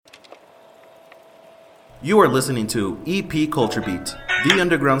You are listening to EP Culture Beat, the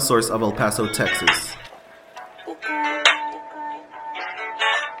underground source of El Paso, Texas. We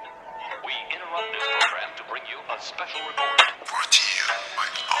interrupt this program to bring you a special report. Brought to you by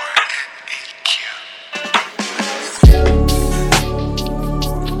RNAQ.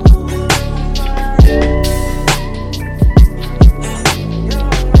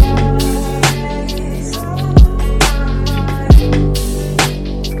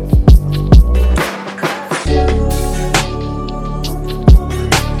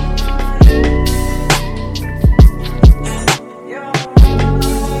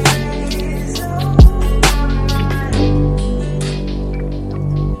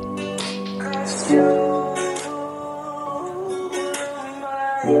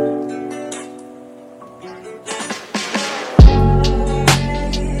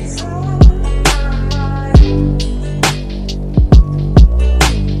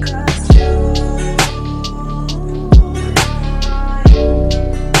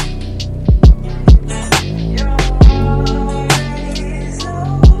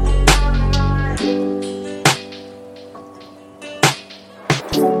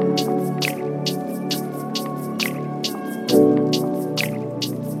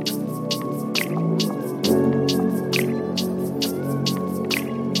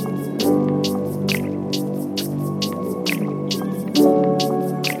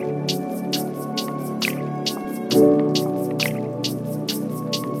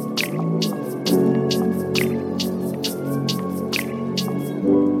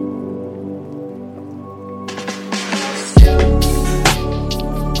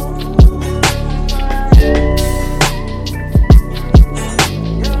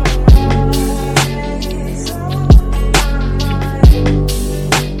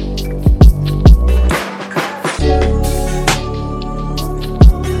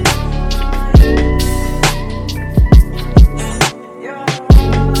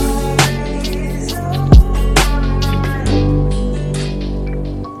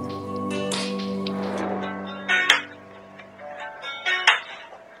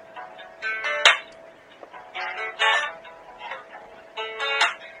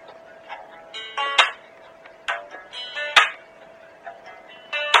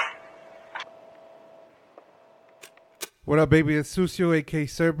 What up, baby? It's Sucio, a.k.a.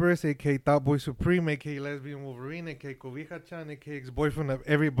 Cerberus, a.k.a. Thought Boy Supreme, a.k.a. Lesbian Wolverine, a.k.a. Cobija-chan, a.k.a. ex-boyfriend of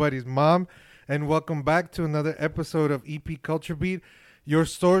everybody's mom. And welcome back to another episode of EP Culture Beat, your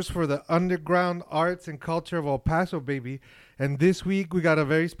source for the underground arts and culture of El Paso, baby. And this week, we got a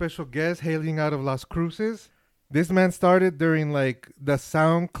very special guest hailing out of Las Cruces. This man started during, like, the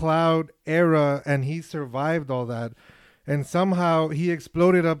SoundCloud era, and he survived all that. And somehow, he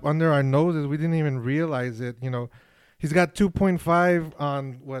exploded up under our noses. We didn't even realize it, you know. He's got 2.5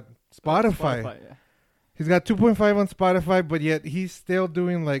 on Spotify. Yeah. He's got 2.5 on Spotify, but yet he's still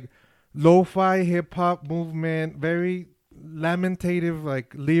doing like lo-fi hip hop movement, very lamentative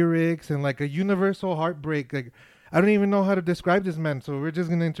like lyrics and like a universal heartbreak. Like I don't even know how to describe this man, so we're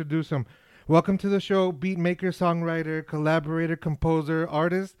just gonna introduce him. Welcome to the show, beat maker, songwriter, collaborator, composer,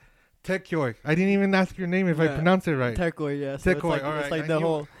 artist, Tekoy. I didn't even ask your name if I pronounce it right. Tekoy, yeah. So Tekoy, all right. It's like the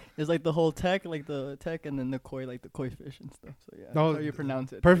whole. It's like the whole tech, like the tech, and then the koi, like the koi fish and stuff. So yeah, No, that's how you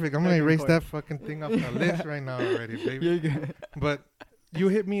pronounce it. Perfect. I'm gonna Tech and erase koi. that fucking thing off the list right now already, baby. You're good. But you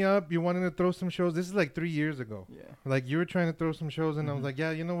hit me up. You wanted to throw some shows. This is like 3 years ago. Yeah. Like you were trying to throw some shows, and I was like,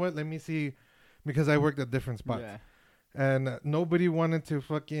 yeah, you know what? Let me see, because I worked at different spots, Yeah. and nobody wanted to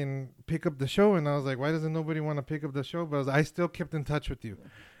fucking pick up the show. And I was like, why doesn't nobody want to pick up the show? But I still kept in touch with you.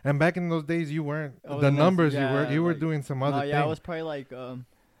 And back in those days, you weren't I was the in those- numbers. yeah, You were like- doing some other Yeah, I things. was probably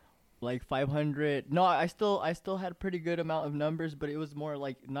like 500. No, I still had a pretty good amount of numbers, but it was more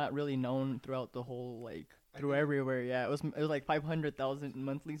like not really known throughout the whole like through everywhere. Yeah, it was like 500,000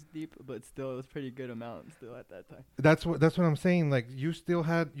 monthlies deep, but still it was pretty good amount still at that time. That's what I'm saying. Like you still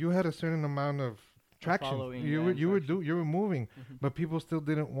had a certain amount of traction. following, You yeah, were and you were traction. you were moving, Mhm. but people still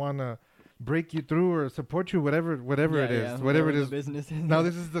didn't want to break you through or support you, whatever it is, Yeah, whatever it the is. business is. Now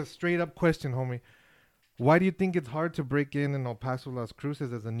this is the straight up question, homie. Why do you think it's hard to break in El Paso, Las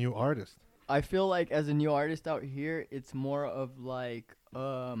Cruces as a new artist? I feel like as a new artist out here, it's more of like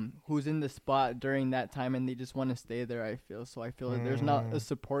who's in the spot during that time and they just want to stay there. I feel so. I feel like there's not a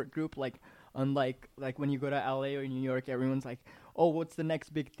support group like unlike like when you go to LA or New York, everyone's like, oh, what's the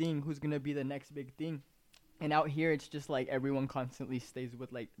next big thing? Who's gonna be the next big thing? And out here, it's just like everyone constantly stays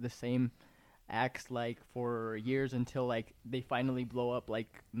with like the same acts like for years until like they finally blow up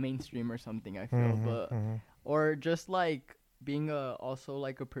like mainstream or something. I feel, but or just like being also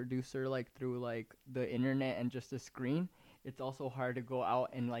like a producer like through like the internet and just a screen, it's also hard to go out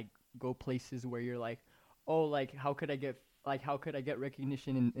and like go places where you're like, oh, like how could I get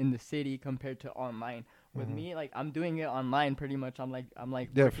recognition in the city compared to online. With me, like I'm doing it online pretty much. I'm like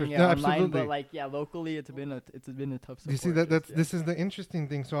working it online, absolutely. but like locally it's been a tough support. You see this is the interesting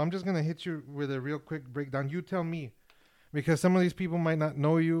thing. So I'm just gonna hit you with a real quick breakdown. You tell me, because some of these people might not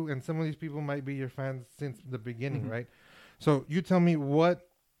know you, and some of these people might be your fans since the beginning, right? So you tell me, what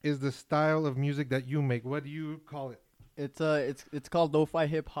is the style of music that you make? What do you call it? It's called lo-fi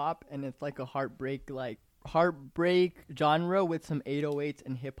hip hop, and it's like a heartbreak genre with some 808s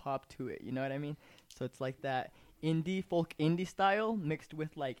and hip hop to it. You know what I mean? So it's like that folk indie style mixed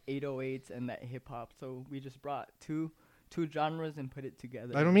with like 808s and that hip hop. So we just brought two genres and put it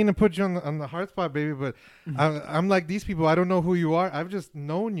together. I don't mean to put you on the hard spot, baby, but I'm like these people. I don't know who you are. I've just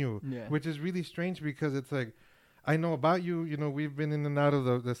known you, which is really strange because it's like, I know about you. You know, we've been in and out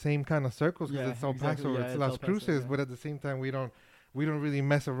of the same kind of circles because it's El Paso, it's Las Cruces, but at the same time, we don't really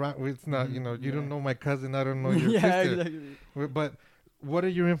mess around. It's not, you know, you don't know my cousin. I don't know your sister. Exactly. But what are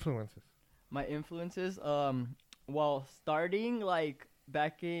your influences? My influences, well, starting like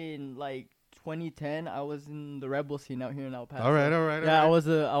back in like 2010, I was in the rebel scene out here in El Paso. All right. Yeah, I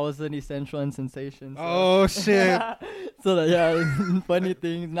was an Essential and Sensation. So. Oh shit! So funny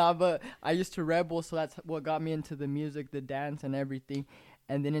things. Nah, but I used to rebel, so that's what got me into the music, the dance, and everything.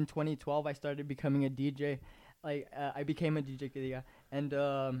 And then in 2012, I started becoming a DJ. Like I became a DJ,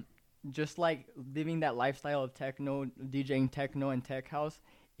 and just like living that lifestyle of techno, DJing techno and tech house.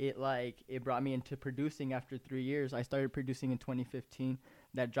 It brought me into producing after 3 years. I started producing in 2015,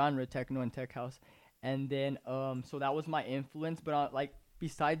 that genre, techno and tech house. And then, so that was my influence. But like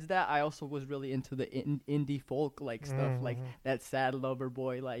besides that, I also was really into the indie folk like stuff, like that sad lover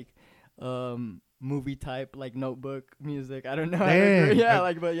boy, like movie type, like Notebook music. I don't know.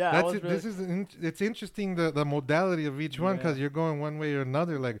 It's interesting the modality of each one because you're going one way or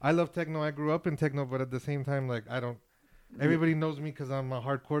another. Like I love techno. I grew up in techno, but at the same time, like I don't. Everybody knows me because I'm a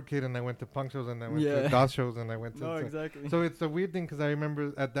hardcore kid, and I went to punk shows, and I went to goth shows, and I went to. Exactly. So it's a weird thing because I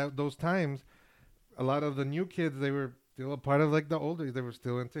remember at those times, a lot of the new kids, they were still a part of like the older. They were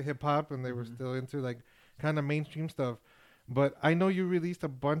still into hip hop, and they were still into like kind of mainstream stuff. But I know you released a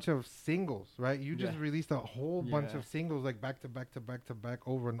bunch of singles, right? You just released a whole bunch of singles, like back to back,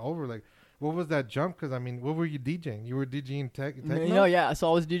 over and over. Like, what was that jump? Because I mean, what were you DJing? You were DJing techno? No, yeah. So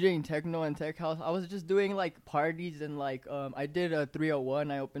I was DJing techno and tech house. I was just doing like parties and like I did a 301.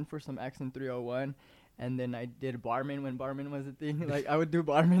 I opened for some acts in 301. And then I did barman when barman was a thing. Like I would do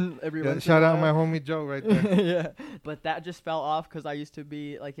barman every once in a while. Shout out my homie Joe right there. But that just fell off because I used to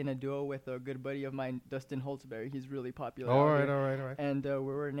be like in a duo with a good buddy of mine, Dustin Holtzberry. He's really popular. All right. And we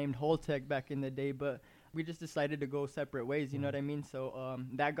were named Holtech back in the day, but we just decided to go separate ways. You know what I mean? So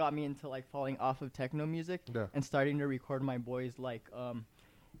that got me into like falling off of techno music and starting to record my boys like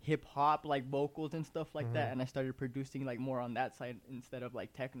hip hop, like vocals and stuff like that. And I started producing like more on that side instead of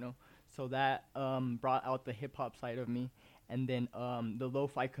like techno. So that brought out the hip hop side of me. And then the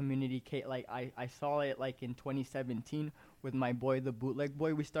lo-fi community, like I saw it like in 2017 with my boy, the Bootleg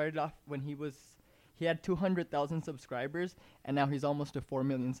Boy. We started off when he had 200,000 subscribers, and now he's almost to 4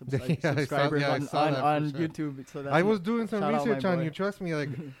 million subscribers on YouTube. So that's I was doing some research on you. Trust me. Like,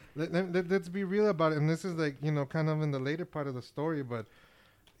 let's be real about it. And this is like, you know, kind of in the later part of the story, but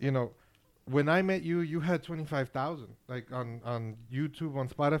you know. When I met you, you had 25,000 like on YouTube, on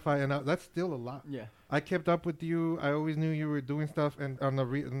Spotify, and that's still a lot. Yeah. I kept up with you. I always knew you were doing stuff, and and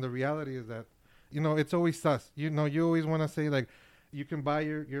the reality is that, you know, it's always sus. You know, you always want to say like, you can buy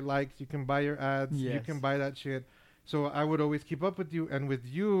your likes, you can buy your ads, you can buy that shit. So I would always keep up with you, and with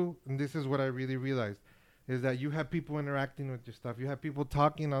you, and this is what I really realized, is that you have people interacting with your stuff. You have people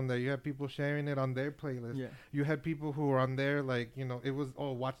talking on there. You have people sharing it on their playlist. Yeah. You had people who were on there, like, you know, it was,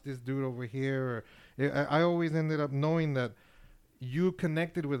 oh, watch this dude over here. Or I always ended up knowing that you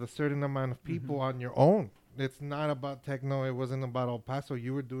connected with a certain amount of people on your own. It's not about techno. It wasn't about El Paso.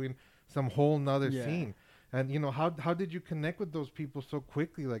 You were doing some whole nother scene. And, you know, how did you connect with those people so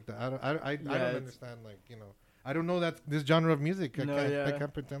quickly like that? I don't understand, like, you know. I don't know this genre of music. I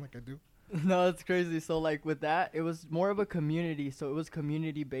can't pretend like I do. No, it's crazy. So like with that, it was more of a community. So it was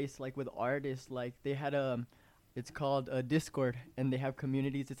community based, like with artists. Like they had it's called a Discord, and they have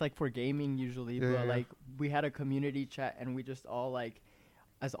communities. It's like for gaming usually, but like we had a community chat, and we just all like,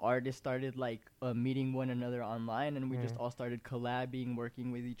 as artists, started like meeting one another online, and we just all started collabing,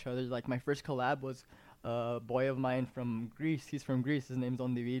 working with each other. Like my first collab was a boy of mine from Greece. He's from Greece. His name's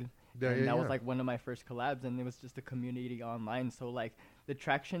Ondivil. That was like one of my first collabs, and it was just a community online. So like the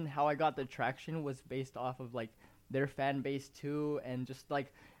traction, how I got the traction was based off of like their fan base too, and just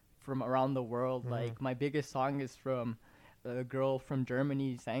like from around the world. Like my biggest song is from a girl from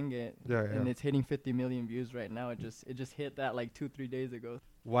Germany sang it, Yeah, and yeah. it's hitting 50 million views right now. It just hit that like 2-3 days ago.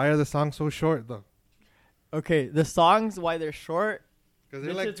 Why are the songs so short though? Okay, the songs, why they're short. Because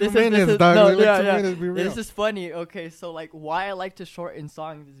they're This like is- 2 this is- this minutes, is- dog. no, They're like yeah, 2 yeah. minutes. Be real. This is funny. Okay, so like why I like to shorten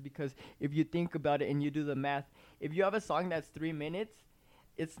songs is because if you think about it and you do the math, if you have a song that's 3 minutes,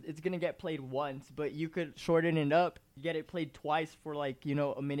 it's gonna get played once, but you could shorten it up, get it played twice for like, you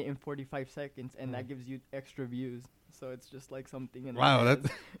know, 1 minute and 45 seconds, and that gives you extra views. So it's just like something in Wow, my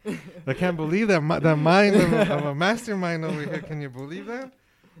that head. I can't believe that that mind of a mastermind over here. Can you believe that?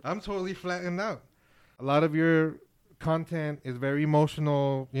 I'm totally flattened out. A lot of your content is very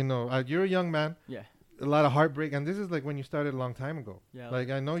emotional. You know, you're a young man. Yeah. A lot of heartbreak, and this is like when you started a long time ago. Yeah, Like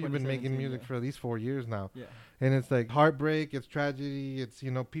I know you've been making 2017, music yeah. for at least 4 years now, Yeah. and it's like heartbreak, it's tragedy, it's,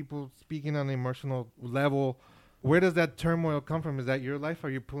 you know, people speaking on an emotional level. Where does that turmoil come from? Is that your life? Are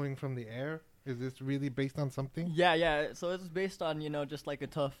you pulling from the air? Is this really based on something? Yeah, yeah. So it's based on, you know, just like a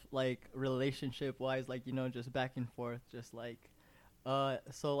tough like relationship wise, like, you know, just back and forth, just like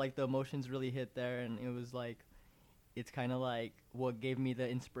so like the emotions really hit there, and it was like it's kind of like what gave me the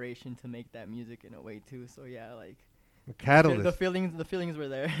inspiration to make that music in a way too. So yeah, like The catalyst. the feelings were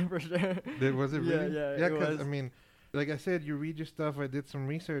there for sure. Was it Yeah, really? yeah, Yeah, it because was. I mean, like I said, you read your stuff. I did some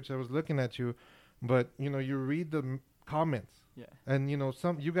research. I was looking at you, but you know, you read the comments, Yeah. and you know,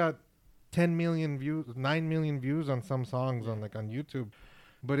 you got 10 million views, 9 million views on some songs on YouTube,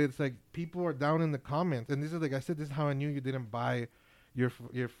 but it's like people are down in the comments, and this is like I said, this is how I knew you didn't buy your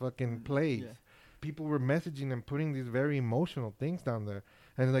fucking plays. Yeah. People were messaging and putting these very emotional things down there,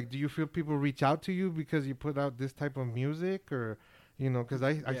 and like, do you feel people reach out to you because you put out this type of music, or you know, because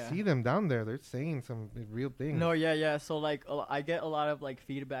I Yeah. see them down there, they're saying some real things. No, yeah, yeah. So like I get a lot of like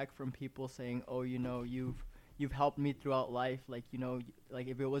feedback from people saying, "Oh, you know, you've helped me throughout life. Like, you know, like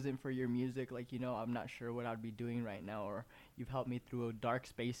if it wasn't for your music, like, you know, I'm not sure what I'd be doing right now. Or you've helped me through dark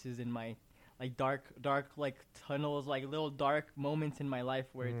spaces in my like dark like tunnels, like little dark moments in my life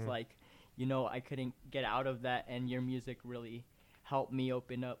where it's like, you know, I couldn't get out of that, and your music really helped me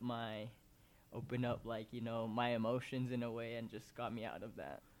open up like, you know, my emotions in a way, and just got me out of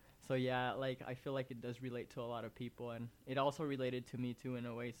that." So yeah, like I feel like it does relate to a lot of people, and it also related to me too in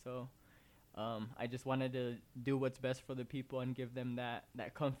a way. So I just wanted to do what's best for the people and give them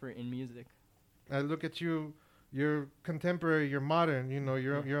that comfort in music. I look at you, you're contemporary, you're modern, you know,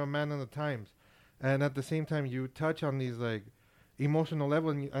 you're a man of the times, and at the same time you touch on these like emotional level,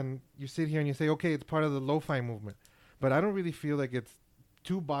 and you sit here and you say, okay, it's part of the lo-fi movement, but I don't really feel like it's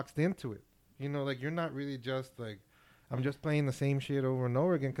too boxed into it. You know, like you're not really just like, I'm just playing the same shit over and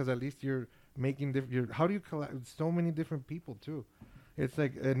over again, because at least you're making different. How do you collab with so many different people too? It's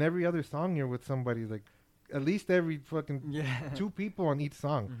like in every other song you're with somebody, like at least every fucking Yeah. 2 people on each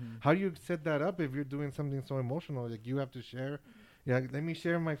song. Mhm. How do you set that up if you're doing something so emotional? Like you have to share. Yeah, let me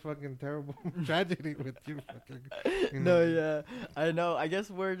share my fucking terrible tragedy with you. Fucking, you No, know. yeah, I know. I guess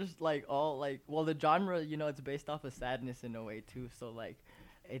we're just like all like, well, the genre, you know, it's based off of sadness in a way too. So like,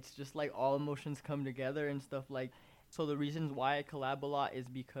 it's just like all emotions come together and stuff like. So the reasons why I collab a lot is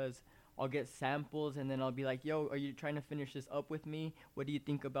because I'll get samples, and then I'll be like, "Yo, are you trying to finish this up with me? What do you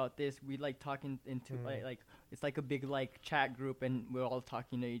think about this?" We like talking into like it's like a big like chat group, and we're all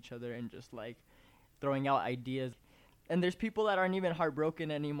talking to each other and just like throwing out ideas. And there's people that aren't even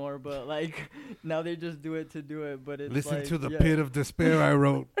heartbroken anymore, but like now they just do it to do it. But it's Listen like, to the yeah. pit of despair I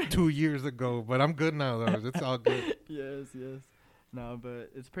wrote 2 years ago, but I'm good now though. It's all good. Yes, yes. No, but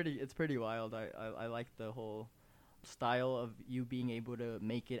it's pretty wild. I like the whole style of you being able to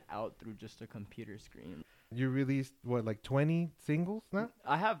make it out through just a computer screen. You released what, like 20 singles now?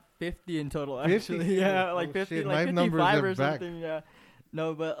 I have 50 in total 50 actually. Yeah, singles. like Oh, 50, shit, like my numbers 55 are or back. something. Yeah.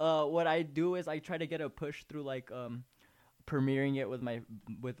 No, but what I do is I try to get a push through like premiering it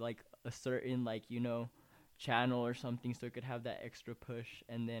with like a certain like, you know, channel or something, so it could have that extra push.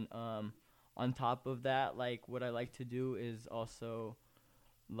 And then on top of that, like what I like to do is also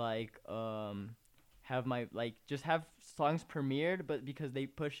like have my like just have songs premiered, but because they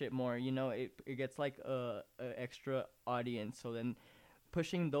push it more, you know, it gets like a extra audience. So then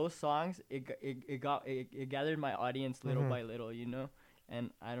pushing those songs, it gathered my audience little by little, you know. And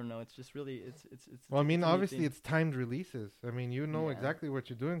I don't know, it's just really it's Well, I mean, it's a neat obviously thing. it's timed releases. I mean, you know Yeah. exactly what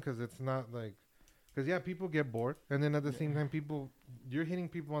you're doing, because it's not like, because yeah, people get bored, and then at the same time, you're hitting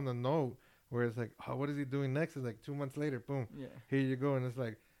people on the note where it's like, oh, what is he doing next? It's like 2 months later, boom, Yeah. here you go, and it's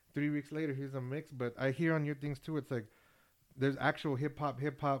like 3 weeks later, here's a mix. But I hear on your things too, it's like there's actual hip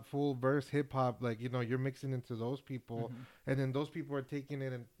hop, full verse hip hop, like, you know, you're mixing into those people, and then those people are taking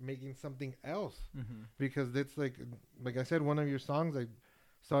it and making something else, because it's like I said, one of your songs, I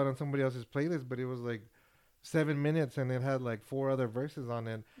saw it on somebody else's playlist, but it was like 7 minutes and it had like 4 other verses on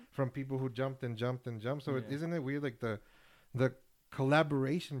it from people who jumped and jumped and jumped. So isn't it weird, like the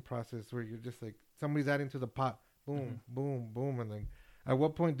collaboration process where you're just like somebody's adding to the pot, boom, boom, boom, and like at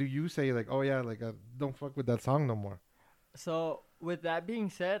what point do you say like, oh yeah, like don't fuck with that song no more? So with that being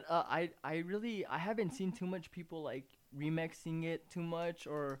said, I haven't seen too much people like remixing it too much,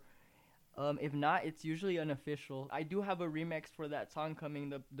 or if not, it's usually unofficial. I do have a remix for that song coming,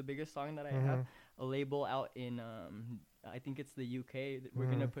 the biggest song that I have, a label out in I think it's the UK. We're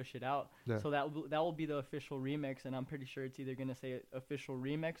gonna push it out, so that will be the official remix, and I'm pretty sure it's either gonna say official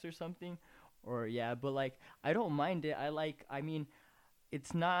remix or something, or but like I don't mind it. I mean,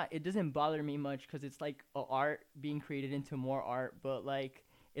 it doesn't bother me much because it's like a art being created into more art, but like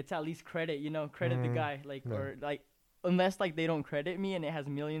it's at least credit the guy, like or like. Unless like they don't credit me and it has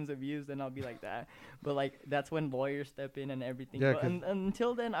millions of views, then I'll be like that. But like that's when lawyers step in and everything. Yeah, but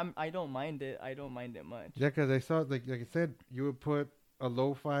until then, I don't mind it. I don't mind it much. Yeah, because I saw like I said, you would put a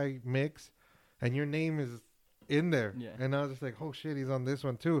lo-fi mix, and your name is in there. Yeah. And I was just like, oh shit, he's on this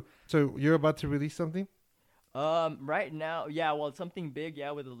one too. So you're about to release something? Right now, it's something big,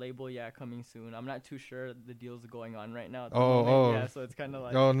 with a label, coming soon. I'm not too sure the deal's going on right now. So it's kind of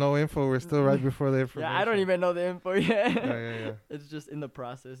like... Oh, no info. We're still right before the information. I don't even know the info yet. Yeah. It's just in the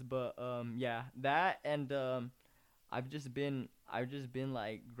process, but, that, and, I've just been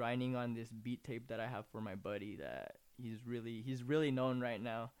like grinding on this beat tape that I have for my buddy that he's really known right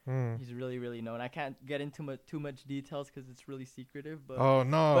now. He's really, really known. I can't get into too much details because it's really secretive. But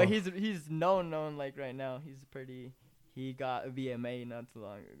But he's known like right now. He got a VMA not too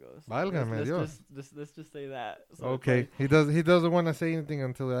long ago. So let's just say that. So okay, he doesn't want to say anything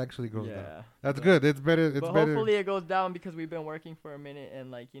until it actually goes down. That's good. It's better. But hopefully it goes down because we've been working for a minute,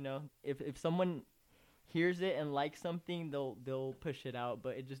 and like if someone hears it and likes something, they'll push it out.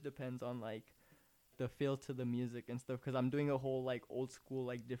 But it just depends on like the feel to the music and stuff, because I'm doing a whole like old school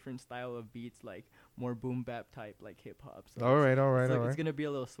like different style of beats, like more boom bap type like hip hop. So all right. It's gonna be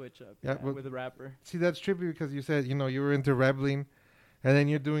a little switch up with a rapper. See, that's trippy because you said you were into rebling, and then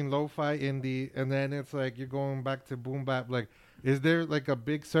you're doing lo-fi indie, and then it's like you're going back to boom bap. Like, is there like a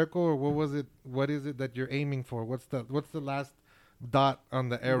big circle, or what is it that you're aiming for? What's the last dot on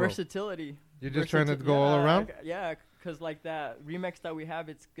the arrow? Versatility. You're just trying to go all around? Yeah, because like that remix that we have,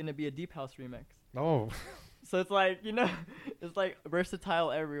 it's gonna be a deep house remix. Oh. So it's like, it's like versatile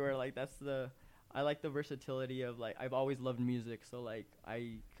everywhere. Like I like the versatility of like, I've always loved music. So like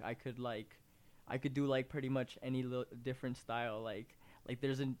I could do like pretty much any different style. Like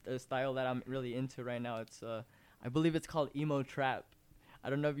there's a style that I'm really into right now. It's, I believe it's called emo trap. I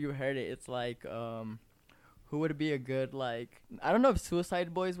don't know if you heard it. It's like, who would be a good, like, I don't know if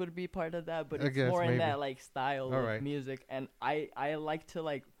Suicide Boys would be part of that, but it's more in that like style of music. And I like to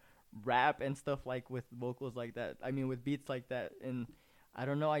like rap and stuff like with vocals like that. I mean, with beats like that. And I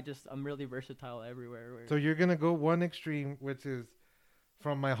don't know, I'm really versatile everywhere. So you're gonna go one extreme, which is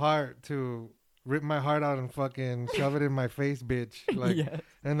from my heart to rip my heart out and fucking shove it in my face, bitch. Like,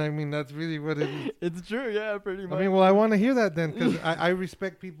 and I mean, that's really what it is. It's true, yeah, pretty much. I mean, well, I want to hear that then, because I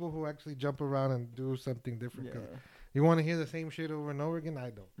respect people who actually jump around and do something different. Cause you want to hear the same shit over and over again? I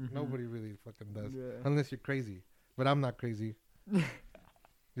don't. Nobody really fucking does, unless you're crazy. But I'm not crazy.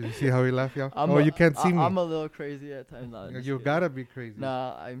 Did you see how he laughed, y'all? You can't see me. I'm a little crazy at times. No, you gotta be crazy.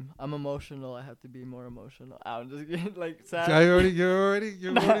 Nah, I'm emotional. I have to be more emotional. I'm just getting like sad. You've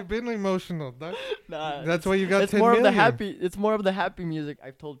already been emotional. Nah, that's why you got 10 more million. Of the happy. It's more of the happy music.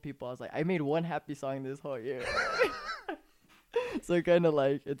 I've told people, I was like, I made one happy song this whole year. So kind of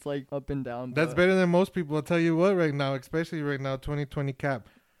like it's like up and down. That's better than most people. I'll tell you what, right now, especially right now, 2020 cap.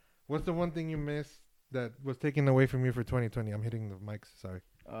 What's the one thing you missed that was taken away from you for 2020? I'm hitting the mics. Sorry.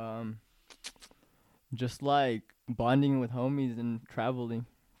 Just like bonding with homies and traveling,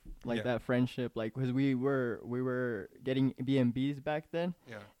 like that friendship, like because we were getting B&Bs back then,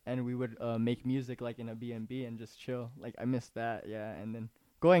 and we would make music like in a B&B and just chill. Like I miss that, and then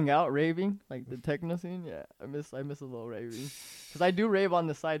going out raving, like the techno scene, I miss a little raving, because I do rave on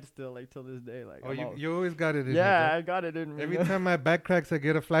the side still, like till this day. Like you always got it in. I got it in me. Every time my back cracks, I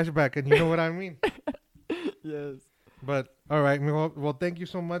get a flashback, and you know what I mean. Yes. But all right, well, thank you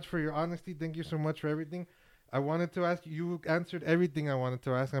so much for your honesty. Thank you so much for everything. I wanted to ask you answered everything I wanted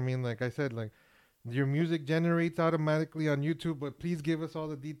to ask. I mean, like I said, like your music generates automatically on YouTube, but please give us all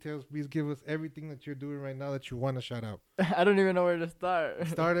the details. Please give us everything that you're doing right now that you want to shout out. I don't even know where to start.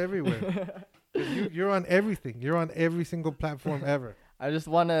 Start everywhere. You're on everything. You're on every single platform ever. I just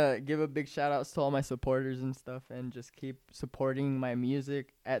want to give a big shout out to all my supporters and stuff, and just keep supporting my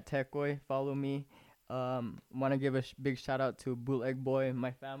music at Techboy. Follow me. Want to give a big shout out to Bootleg Boy,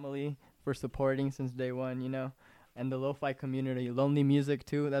 my family, for supporting since day one, you know. And the lo-fi community, Lonely Music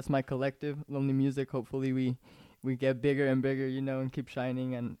too. That's my collective, Lonely Music. Hopefully we get bigger and bigger, you know, and keep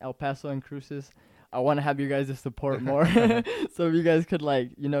shining. And El Paso and Cruces, I want to have you guys to support more. So if you guys could, like,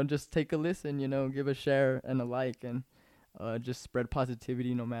 you know, just take a listen, you know, give a share and a like, and just spread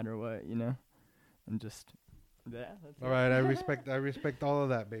positivity no matter what, you know. And just, yeah. That's all right, I respect all of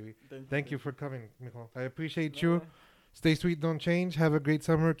that, baby. Thank you for coming, Mijo. I appreciate you. Stay sweet, don't change. Have a great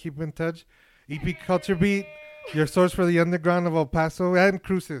summer. Keep in touch. EP Culture Beat, your source for the underground of El Paso and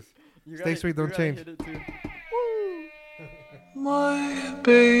Cruces. Stay sweet, don't change. My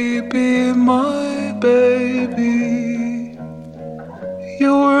baby,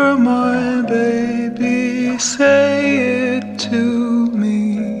 you're my baby, say it to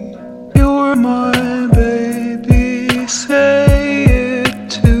me. You're my baby, say it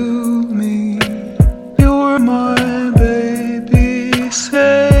to me. You're my baby,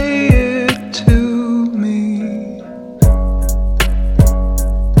 say it to me.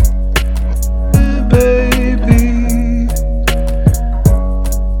 Baby.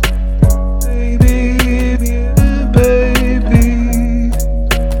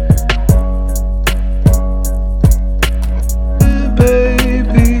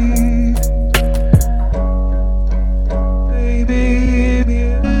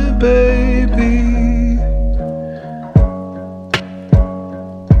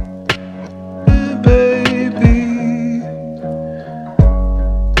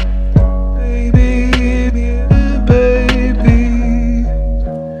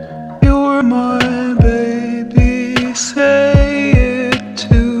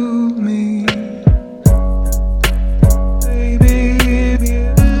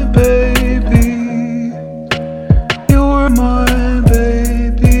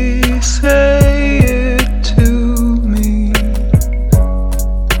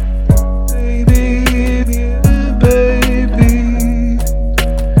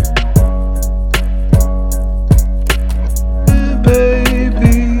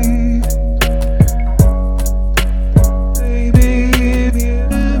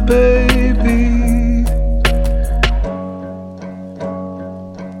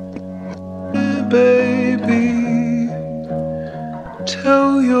 Baby,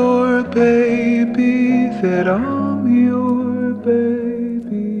 tell your baby that I'm your baby.